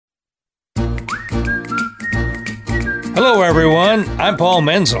Hello, everyone. I'm Paul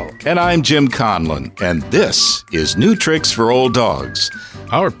Menzel. And I'm Jim Conlon, and this is New Tricks for Old Dogs.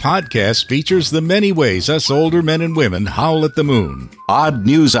 Our podcast features the many ways us older men and women howl at the moon. Odd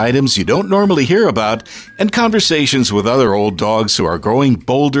news items you don't normally hear about, and conversations with other old dogs who are growing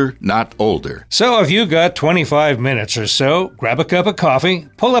bolder, not older. So if you got 25 minutes or so, grab a cup of coffee,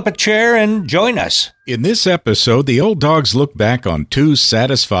 pull up a chair, and join us. In this episode, the old dogs look back on 2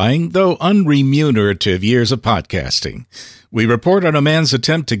 satisfying, though unremunerative years of podcasting. We report on a man's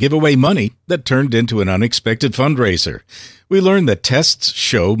attempt to give away money that turned into an unexpected fundraiser. We learn that tests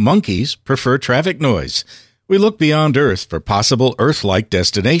show monkeys prefer traffic noise. We look beyond Earth for possible Earth-like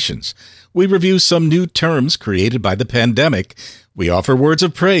destinations. We review some new terms created by the pandemic. We offer words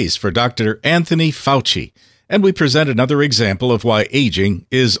of praise for Dr. Anthony Fauci. And we present another example of why aging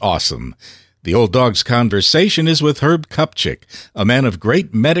is awesome. The Old Dog's Conversation is with Herb Kupchik, a man of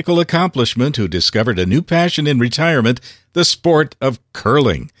great medical accomplishment who discovered a new passion in retirement, the sport of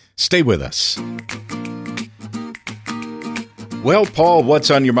curling. Stay with us. Well, Paul, what's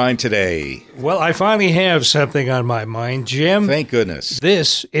on your mind today? Well, I finally have something on my mind, Jim. Thank goodness.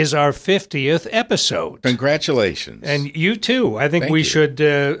 This is our 50th episode. Congratulations. And you too. I think Thank we you. should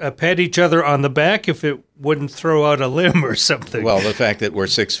pat each other on the back if it wouldn't throw out a limb or something. Well, the fact that we're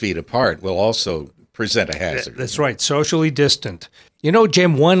 6 feet apart will also present a hazard. That's right, socially distant. You know,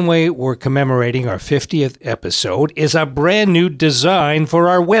 Jim, one way we're commemorating our 50th episode is a brand new design for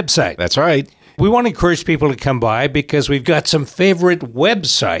our website. That's right. We want to encourage people to come by because we've got some favorite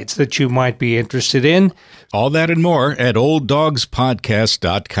websites that you might be interested in. All that and more at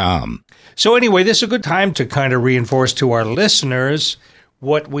olddogspodcast.com. So anyway, this is a good time to kind of reinforce to our listeners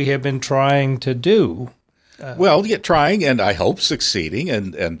what we have been trying to do. Well, trying and I hope succeeding,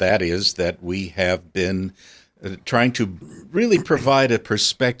 and that is that we have been trying to really provide a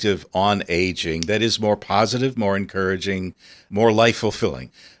perspective on aging that is more positive, more encouraging, more life-fulfilling.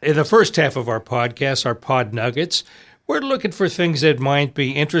 In the first half of our podcast, our Pod Nuggets, we're looking for things that might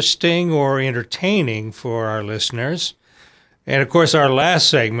be interesting or entertaining for our listeners. And, of course, our last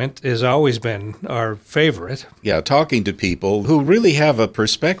segment has always been our favorite. Yeah, talking to people who really have a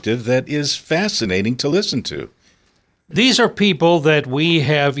perspective that is fascinating to listen to. These are people that we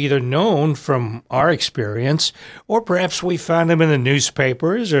have either known from our experience, or perhaps we found them in the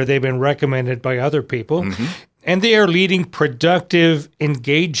newspapers, or they've been recommended by other people. Mm-hmm. And they are leading productive,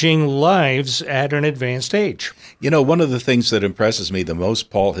 engaging lives at an advanced age. You know, one of the things that impresses me the most,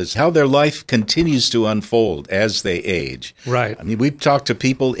 Paul, is how their life continues to unfold as they age. Right. I mean, we've talked to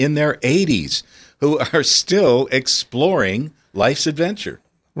people in their 80s who are still exploring life's adventure.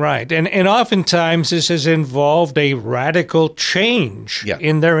 Right. And oftentimes this has involved a radical change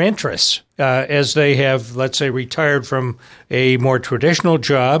in their interests as they have, let's say, retired from a more traditional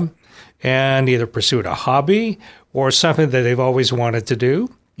job and either pursued a hobby or something that they've always wanted to do.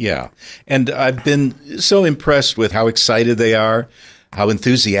 Yeah. And I've been so impressed with how excited they are, how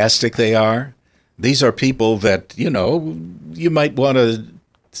enthusiastic they are. These are people that, you know, you might want to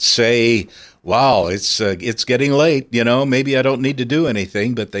say, wow, it's getting late, you know, maybe I don't need to do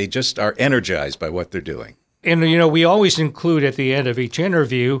anything, but they just are energized by what they're doing. And, you know, we always include at the end of each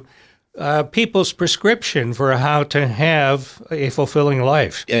interview people's prescription for how to have a fulfilling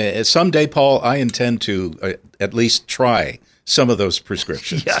life. Someday, Paul, I intend to at least try some of those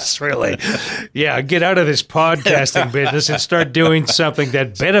prescriptions. Yes, really. Yeah, get out of this podcasting business and start doing something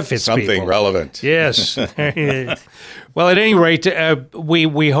that benefits people. Something relevant. Yes. Well, at any rate,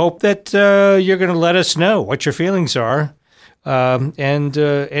 we hope that you're going to let us know what your feelings are and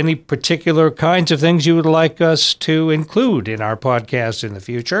any particular kinds of things you would like us to include in our podcast in the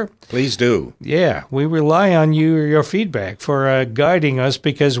future. Please do. Yeah, we rely on your feedback for guiding us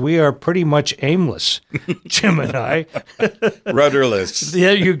because we are pretty much aimless, Jim and I. Rudderless.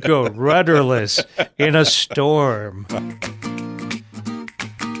 There you go, rudderless in a storm.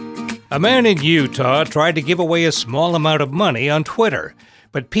 A man in Utah tried to give away a small amount of money on Twitter,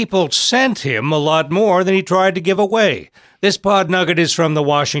 but people sent him a lot more than he tried to give away. This pod nugget is from the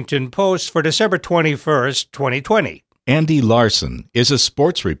Washington Post for December 21st, 2020. Andy Larson is a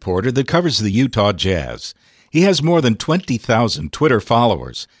sports reporter that covers the Utah Jazz. He has more than 20,000 Twitter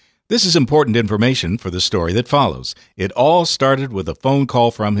followers. This is important information for the story that follows. It all started with a phone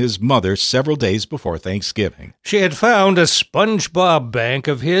call from his mother several days before Thanksgiving. She had found a SpongeBob bank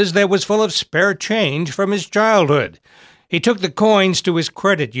of his that was full of spare change from his childhood. He took the coins to his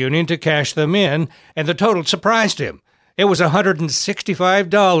credit union to cash them in, and the total surprised him. It was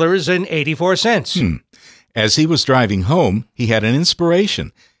 $165.84. As he was driving home, he had an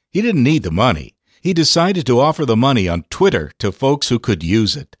inspiration. He didn't need the money. he decided to offer the money on Twitter to folks who could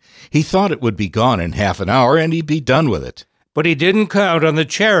use it. He thought it would be gone in half an hour and he'd be done with it. But he didn't count on the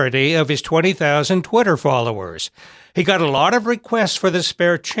charity of his 20,000 Twitter followers. He got a lot of requests for the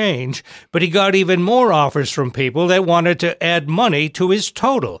spare change, but he got even more offers from people that wanted to add money to his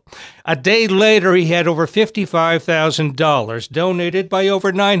total. A day later, he had over $55,000 donated by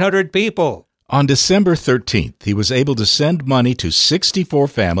over 900 people. On December 13th, he was able to send money to 64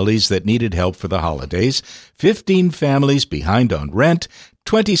 families that needed help for the holidays, 15 families behind on rent,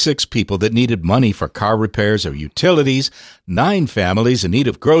 26 people that needed money for car repairs or utilities, 9 families in need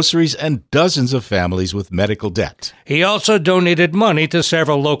of groceries, and dozens of families with medical debt. He also donated money to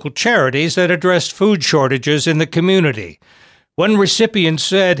several local charities that addressed food shortages in the community. One recipient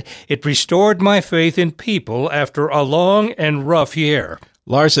said, "It restored my faith in people after a long and rough year."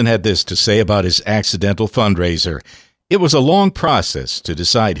 Larson had this to say about his accidental fundraiser. "It was a long process to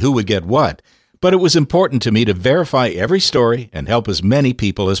decide who would get what, but it was important to me to verify every story and help as many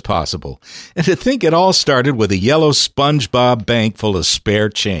people as possible. And to think it all started with a yellow SpongeBob bank full of spare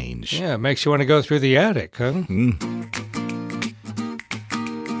change." Yeah, it makes you want to go through the attic, huh?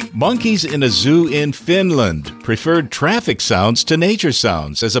 Monkeys in a zoo in Finland preferred traffic sounds to nature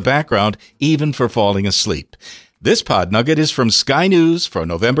sounds as a background, even for falling asleep. This pod nugget is from Sky News for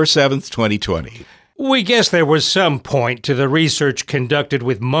November 7th, 2020. We guess there was some point to the research conducted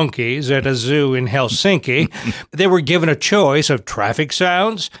with monkeys at a zoo in Helsinki. They were given a choice of traffic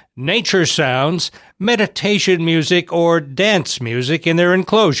sounds, nature sounds, meditation music, or dance music in their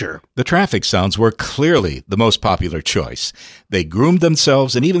enclosure. The traffic sounds were clearly the most popular choice. They groomed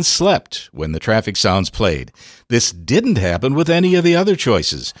themselves and even slept when the traffic sounds played. This didn't happen with any of the other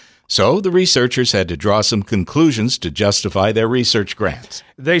choices. So the researchers had to draw some conclusions to justify their research grant.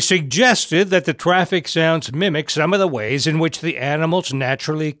 They suggested that the traffic sounds mimic some of the ways in which the animals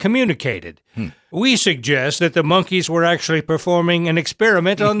naturally communicated. We suggest that the monkeys were actually performing an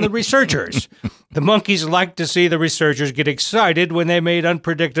experiment on the researchers. The monkeys liked to see the researchers get excited when they made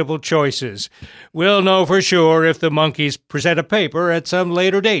unpredictable choices. We'll know for sure if the monkeys present a paper at some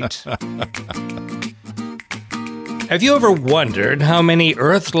later date. Have you ever wondered how many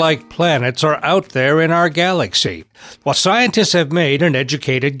Earth-like planets are out there in our galaxy? Well, scientists have made an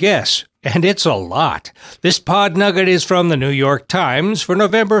educated guess, and it's a lot. This pod nugget is from the New York Times for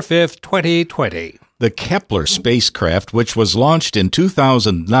November 5th, 2020. The Kepler spacecraft, which was launched in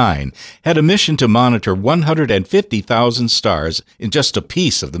 2009, had a mission to monitor 150,000 stars in just a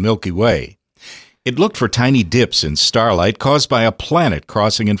piece of the Milky Way. It looked for tiny dips in starlight caused by a planet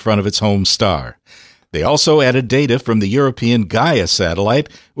crossing in front of its home star. They also added data from the European Gaia satellite,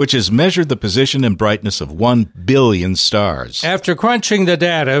 which has measured the position and brightness of 1 billion stars. After crunching the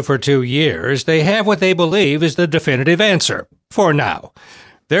data for 2 years, they have what they believe is the definitive answer, for now.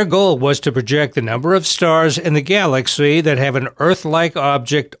 Their goal was to project the number of stars in the galaxy that have an Earth-like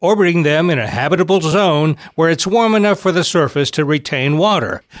object orbiting them in a habitable zone where it's warm enough for the surface to retain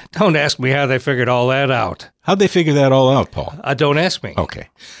water. Don't ask me how they figured all that out. How'd they figure that all out, Paul? Don't ask me. Okay.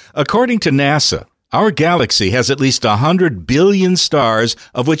 According to NASA, our galaxy has at least 100 billion stars,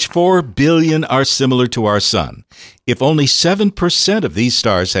 of which 4 billion are similar to our sun. If only 7% of these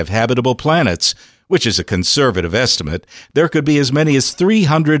stars have habitable planets, which is a conservative estimate, there could be as many as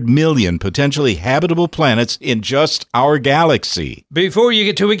 300 million potentially habitable planets in just our galaxy. Before you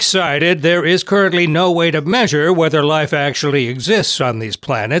get too excited, there is currently no way to measure whether life actually exists on these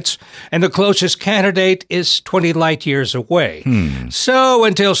planets, and the closest candidate is 20 light years away. So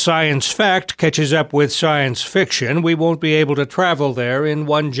until science fact catches up with science fiction, we won't be able to travel there in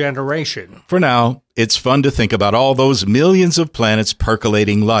 1 generation. For now, it's fun to think about all those millions of planets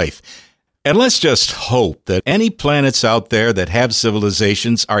percolating life. And let's just hope that any planets out there that have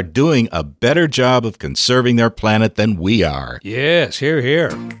civilizations are doing a better job of conserving their planet than we are. Yes, hear, hear.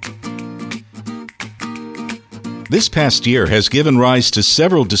 This past year has given rise to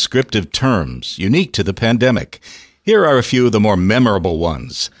several descriptive terms unique to the pandemic. Here are a few of the more memorable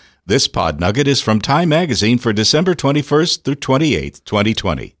ones. This pod nugget is from Time Magazine for December 21st through 28th,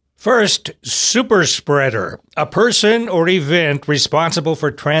 2020. First, super spreader, a person or event responsible for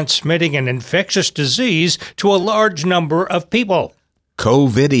transmitting an infectious disease to a large number of people.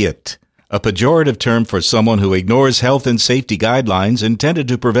 COVIDiot, a pejorative term for someone who ignores health and safety guidelines intended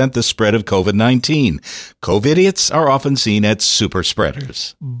to prevent the spread of COVID-19. COVIDiots are often seen as super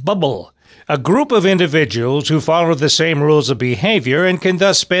spreaders. Bubble, a group of individuals who follow the same rules of behavior and can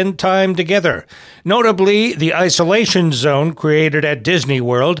thus spend time together. Notably, the isolation zone created at Disney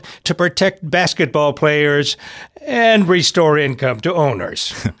World to protect basketball players and restore income to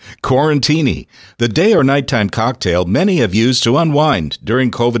owners. Quarantini, the day or nighttime cocktail many have used to unwind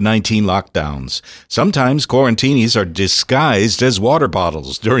during COVID-19 lockdowns. Sometimes Quarantinis are disguised as water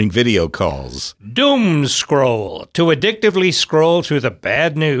bottles during video calls. Doom scroll, to addictively scroll through the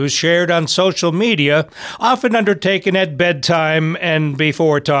bad news shared on social media, often undertaken at bedtime and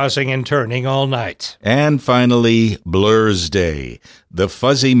before tossing and turning all night. And finally, Blur's Day, the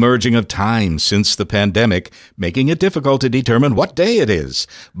fuzzy merging of time since the pandemic, making it difficult to determine what day it is.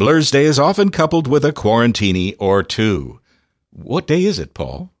 Blur's Day is often coupled with a Quarantini or two. What day is it,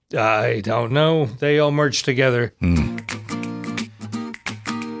 Paul? I don't know. They all merge together.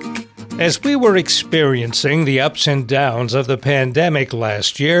 As we were experiencing the ups and downs of the pandemic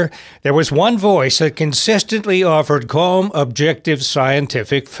last year, there was one voice that consistently offered calm, objective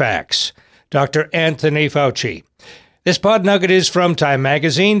scientific facts. Dr. Anthony Fauci. This pod nugget is from Time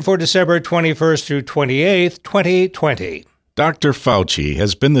Magazine for December 21st through 28th, 2020. Dr. Fauci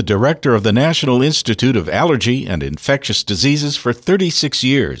has been the director of the National Institute of Allergy and Infectious Diseases for 36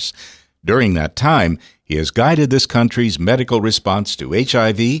 years. During that time, he has guided this country's medical response to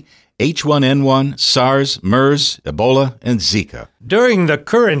HIV, H1N1, SARS, MERS, Ebola, and Zika. During the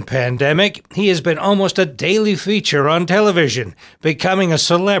current pandemic, he has been almost a daily feature on television, becoming a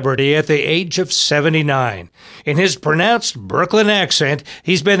celebrity at the age of 79. In his pronounced Brooklyn accent,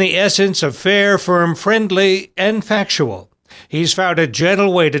 he's been the essence of fair, firm, friendly, and factual. He's found a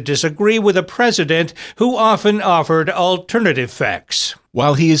gentle way to disagree with a president who often offered alternative facts.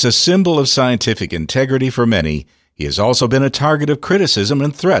 While he is a symbol of scientific integrity for many, he has also been a target of criticism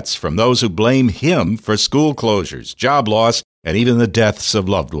and threats from those who blame him for school closures, job loss, and even the deaths of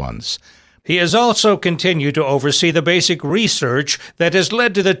loved ones. He has also continued to oversee the basic research that has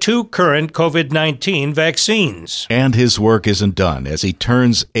led to the two current COVID-19 vaccines. And his work isn't done as he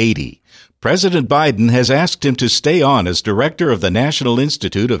turns 80. President Biden has asked him to stay on as director of the National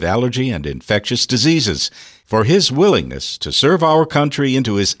Institute of Allergy and Infectious Diseases. For his willingness to serve our country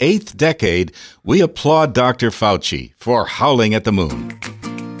into his 8th decade, we applaud Dr. Fauci for howling at the moon.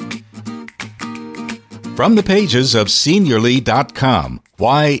 From the pages of Seniorly.com,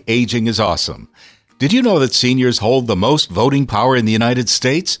 why aging is awesome. Did you know that seniors hold the most voting power in the United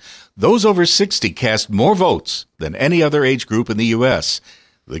States? Those over 60 cast more votes than any other age group in the U.S.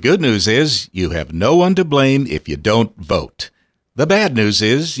 The good news is you have no one to blame if you don't vote. The bad news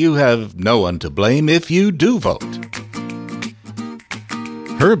is you have no one to blame if you do vote.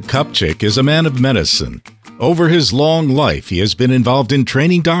 Herb Kupchik is a man of medicine. Over his long life, he has been involved in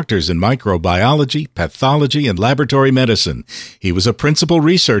training doctors in microbiology, pathology, and laboratory medicine. He was a principal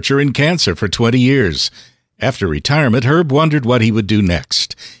researcher in cancer for 20 years. After retirement, Herb wondered what he would do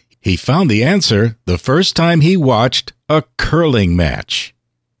next. He found the answer the first time he watched a curling match.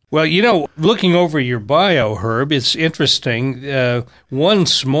 Well, you know, looking over your bio, Herb, it's interesting. One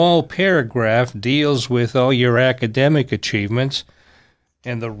small paragraph deals with all your academic achievements,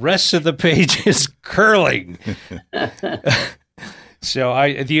 and the rest of the page is curling. So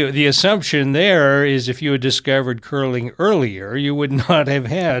the assumption there is if you had discovered curling earlier, you would not have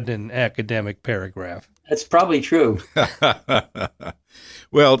had an academic paragraph. That's probably true.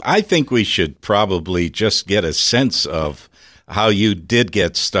 Well, I think we should probably just get a sense of how you did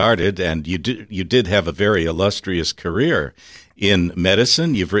get started, and you did have a very illustrious career in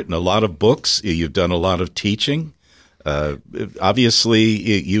medicine. You've written a lot of books. You've done a lot of teaching. Obviously,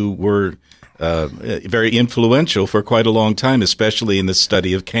 you were very influential for quite a long time, especially in the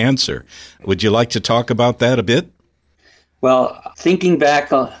study of cancer. Would you like to talk about that a bit? Well, thinking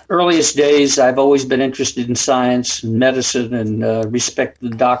back, earliest days, I've always been interested in science and medicine and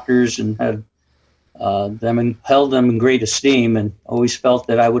respected the doctors and had them and held them in great esteem, and always felt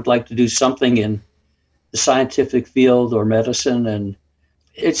that I would like to do something in the scientific field or medicine. And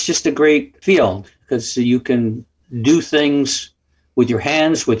it's just a great field because you can do things with your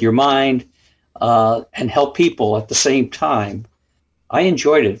hands, with your mind, and help people at the same time. I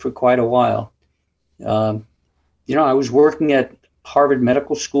enjoyed it for quite a while. I was working at Harvard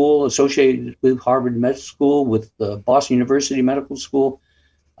Medical School, associated with Harvard Medical School, with Boston University Medical School.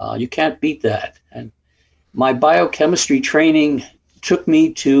 You can't beat that. And my biochemistry training took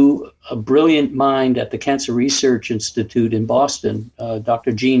me to a brilliant mind at the Cancer Research Institute in Boston,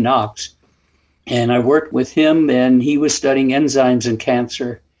 Dr. Gene Knox. And I worked with him, and he was studying enzymes in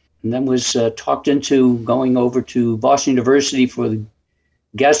cancer, and then was talked into going over to Boston University for the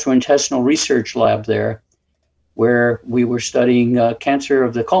gastrointestinal research lab there, where we were studying cancer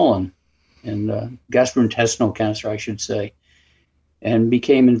of the colon. and gastrointestinal cancer, I should say, and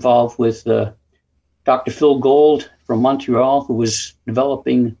became involved with Dr. Phil Gold from Montreal, who was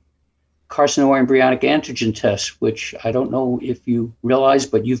developing carcinoembryonic antigen tests, which I don't know if you realize,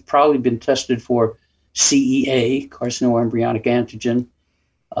 but you've probably been tested for CEA, carcinoembryonic antigen,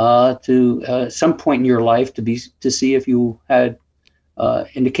 to some point in your life to see if you had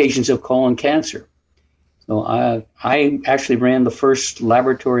indications of colon cancer. So I actually ran the first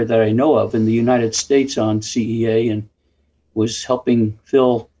laboratory that I know of in the United States on CEA and was helping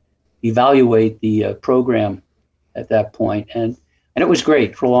Phil evaluate the program at that point. And it was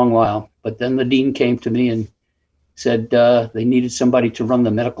great for a long while. But then the dean came to me and said they needed somebody to run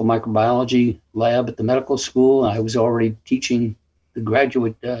the medical microbiology lab at the medical school. I was already teaching the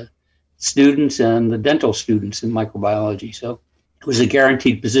graduate students and the dental students in microbiology. So it was a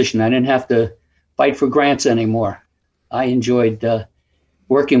guaranteed position. I didn't have to fight for grants anymore. I enjoyed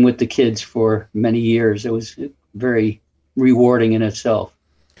working with the kids for many years. It was very rewarding in itself.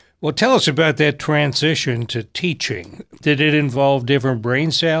 Well, tell us about that transition to teaching. Did it involve different brain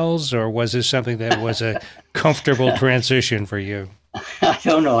cells, or was this something that was a comfortable transition for you? I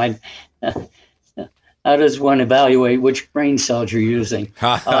don't know. How does one evaluate which brain cells you're using?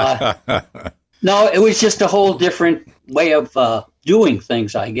 No, it was just a whole different way of doing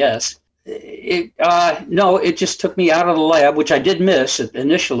things, I guess. It just took me out of the lab, which I did miss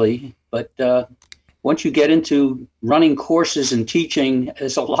initially, but once you get into running courses and teaching,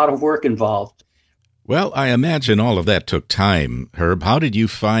 there's a lot of work involved. Well, I imagine all of that took time. Herb, how did you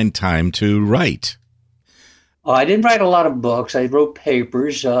find time to write? I didn't write a lot of books. I wrote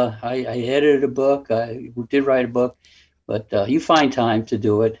papers. I edited a book. I did write a book, but you find time to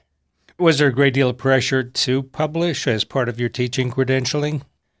do it. Was there a great deal of pressure to publish as part of your teaching credentialing?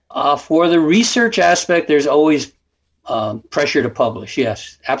 For the research aspect, there's always pressure to publish.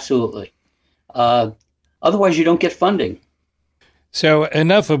 Yes, absolutely. Otherwise, you don't get funding. So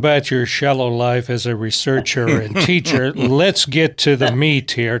enough about your shallow life as a researcher and teacher. Let's get to the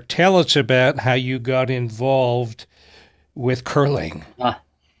meat here. Tell us about how you got involved with curling. Around,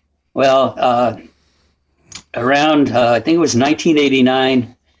 I think it was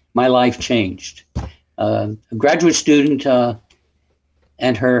 1989, my life changed. A graduate student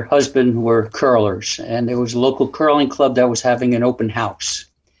and her husband were curlers, and there was a local curling club that was having an open house.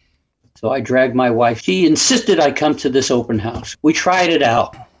 So I dragged my wife. She insisted I come to this open house. We tried it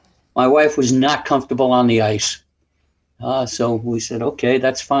out. My wife was not comfortable on the ice. So we said, okay,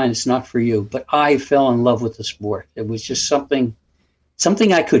 that's fine. It's not for you. But I fell in love with the sport. It was just something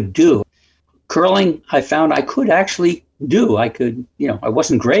I could do. Curling, I found I could actually do. I could, I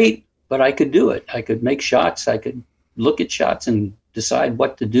wasn't great, but I could do it. I could make shots. I could look at shots and decide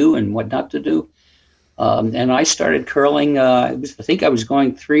what to do and what not to do. And I started curling. I think I was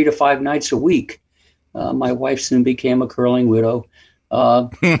going 3 to 5 nights a week. My wife soon became a curling widow.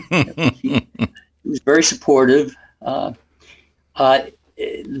 She was very supportive. The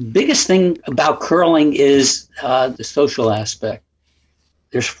biggest thing about curling is the social aspect.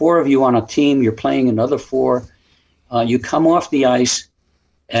 There's 4 of you on a team. You're playing another 4. You come off the ice,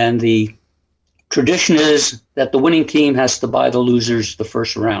 and the tradition is that the winning team has to buy the losers the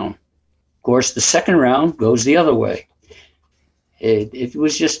first round. Of course, the second round goes the other way. It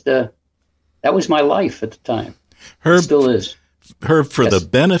was just, that was my life at the time. Herb, it still is. Herb, for the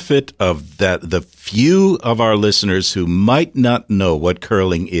benefit of the few of our listeners who might not know what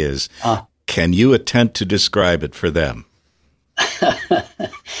curling is, can you attempt to describe it for them?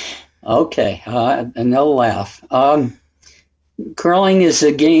 Okay, and they'll laugh. Curling is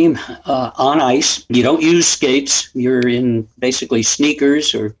a game on ice. You don't use skates. You're in basically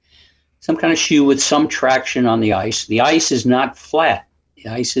sneakers or some kind of shoe with some traction on the ice. The ice is not flat. The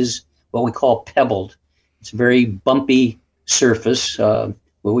ice is what we call pebbled. It's a very bumpy surface where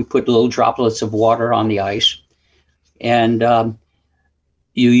we put little droplets of water on the ice. And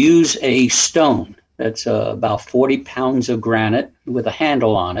you use a stone that's about 40 pounds of granite with a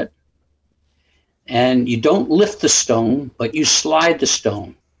handle on it. And you don't lift the stone, but you slide the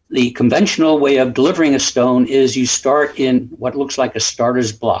stone. The conventional way of delivering a stone is you start in what looks like a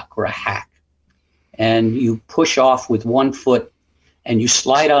starter's block or a hack. And you push off with one foot and you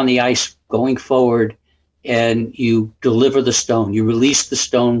slide on the ice going forward and you deliver the stone. You release the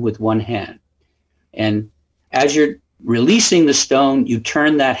stone with one hand. And as you're releasing the stone, you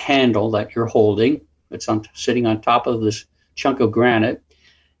turn that handle that you're holding. It's sitting on top of this chunk of granite.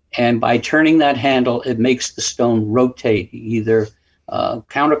 And by turning that handle, it makes the stone rotate either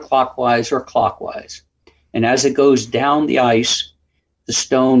counterclockwise or clockwise. And as it goes down the ice, the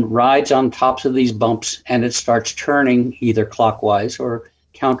stone rides on tops of these bumps and it starts turning either clockwise or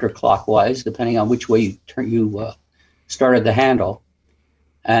counterclockwise, depending on which way you started the handle.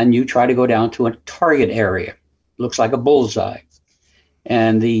 And you try to go down to a target area. Looks like a bullseye.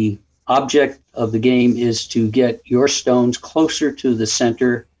 And the object of the game is to get your stones closer to the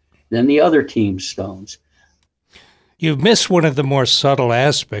center than the other team's stones. You've missed one of the more subtle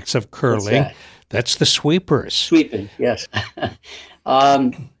aspects of curling. That's the sweepers. Sweeping, yes.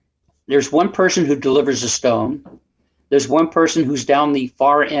 There's one person who delivers a stone. There's one person who's down the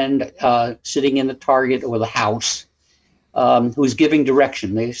far end, sitting in the target or the house, who's giving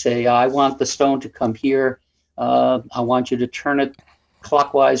direction. They say, I want the stone to come here. I want you to turn it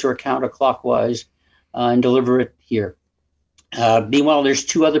clockwise or counterclockwise and deliver it here. Meanwhile, there's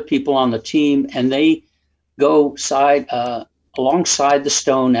two other people on the team, and they go alongside the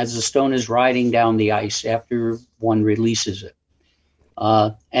stone as the stone is riding down the ice after one releases it.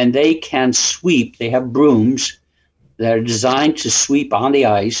 And they can sweep. They have brooms that are designed to sweep on the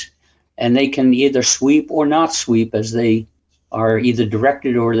ice, and they can either sweep or not sweep as they are either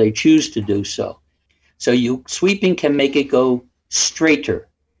directed or they choose to do so. So sweeping can make it go straighter,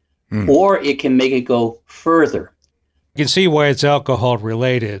 or it can make it go further. You can see why it's alcohol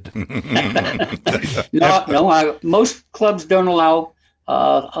related. No, most clubs don't allow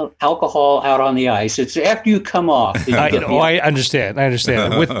alcohol out on the ice. It's after you come off. I understand.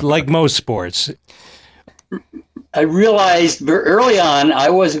 With like most sports. I realized early on I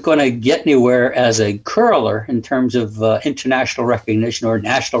wasn't going to get anywhere as a curler in terms of international recognition or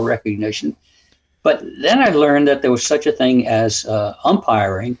national recognition. But then I learned that there was such a thing as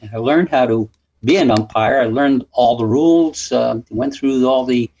umpiring. And I learned how to be an umpire. I learned all the rules, went through all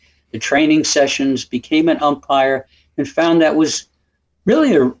the training sessions, became an umpire, and found that was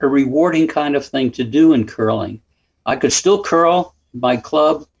really a rewarding kind of thing to do in curling. I could still curl my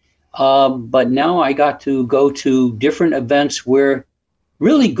club, but now I got to go to different events where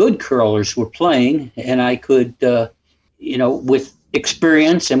really good curlers were playing, and I could, with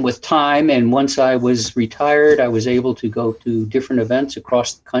experience and with time, and once I was retired, I was able to go to different events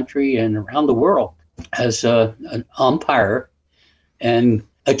across the country and around the world as an umpire, and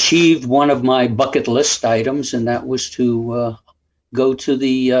achieved one of my bucket list items, and that was to go to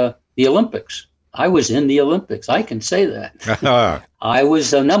the Olympics. I was in the Olympics. I can say that. I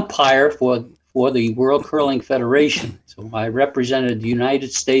was an umpire for the World Curling Federation. So I represented the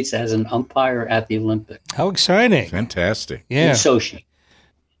United States as an umpire at the Olympics. How exciting. Fantastic. Yeah. In Sochi.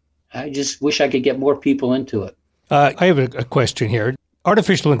 I just wish I could get more people into it. I have a question here.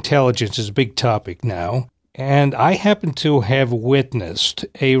 Artificial intelligence is a big topic now, and I happen to have witnessed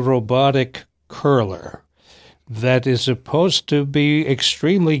a robotic curler that is supposed to be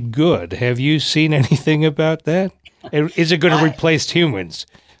extremely good. Have you seen anything about that? Is it going to replace humans?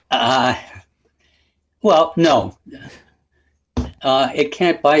 Well, no. It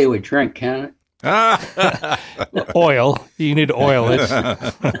can't buy you a drink, can it? Oil. You need oil.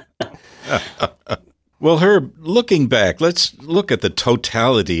 Well, Herb, looking back, let's look at the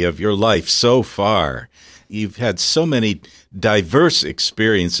totality of your life so far. You've had so many diverse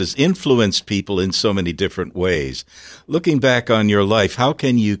experiences, influenced people in so many different ways. Looking back on your life, how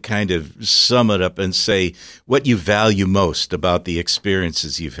can you kind of sum it up and say what you value most about the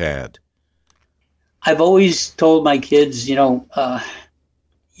experiences you've had? I've always told my kids, you want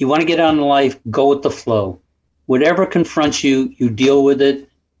to get on in life, go with the flow. Whatever confronts you, you deal with it.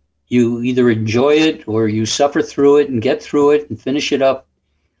 You either enjoy it or you suffer through it and get through it and finish it up,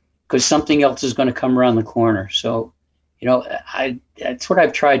 because something else is going to come around the corner. So, that's what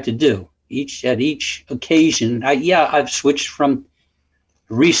I've tried to do. At each occasion, I've switched from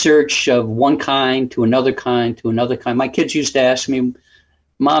research of one kind to another kind to another kind. My kids used to ask me,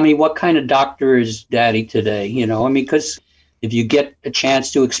 Mommy, what kind of doctor is Daddy today? Because if you get a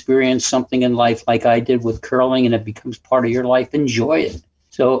chance to experience something in life like I did with curling and it becomes part of your life, enjoy it.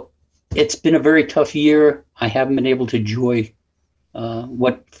 So it's been a very tough year. I haven't been able to enjoy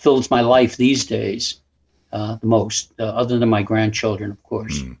what fills my life these days the most, other than my grandchildren, of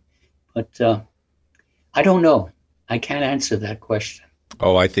course. But I don't know. I can't answer that question.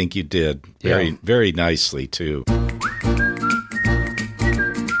 Oh, I think you did. Very, very nicely, too.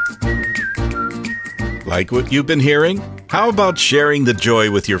 Like what you've been hearing? How about sharing the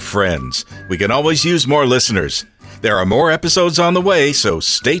joy with your friends? We can always use more listeners. There are more episodes on the way, so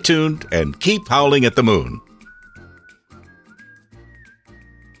stay tuned and keep howling at the moon.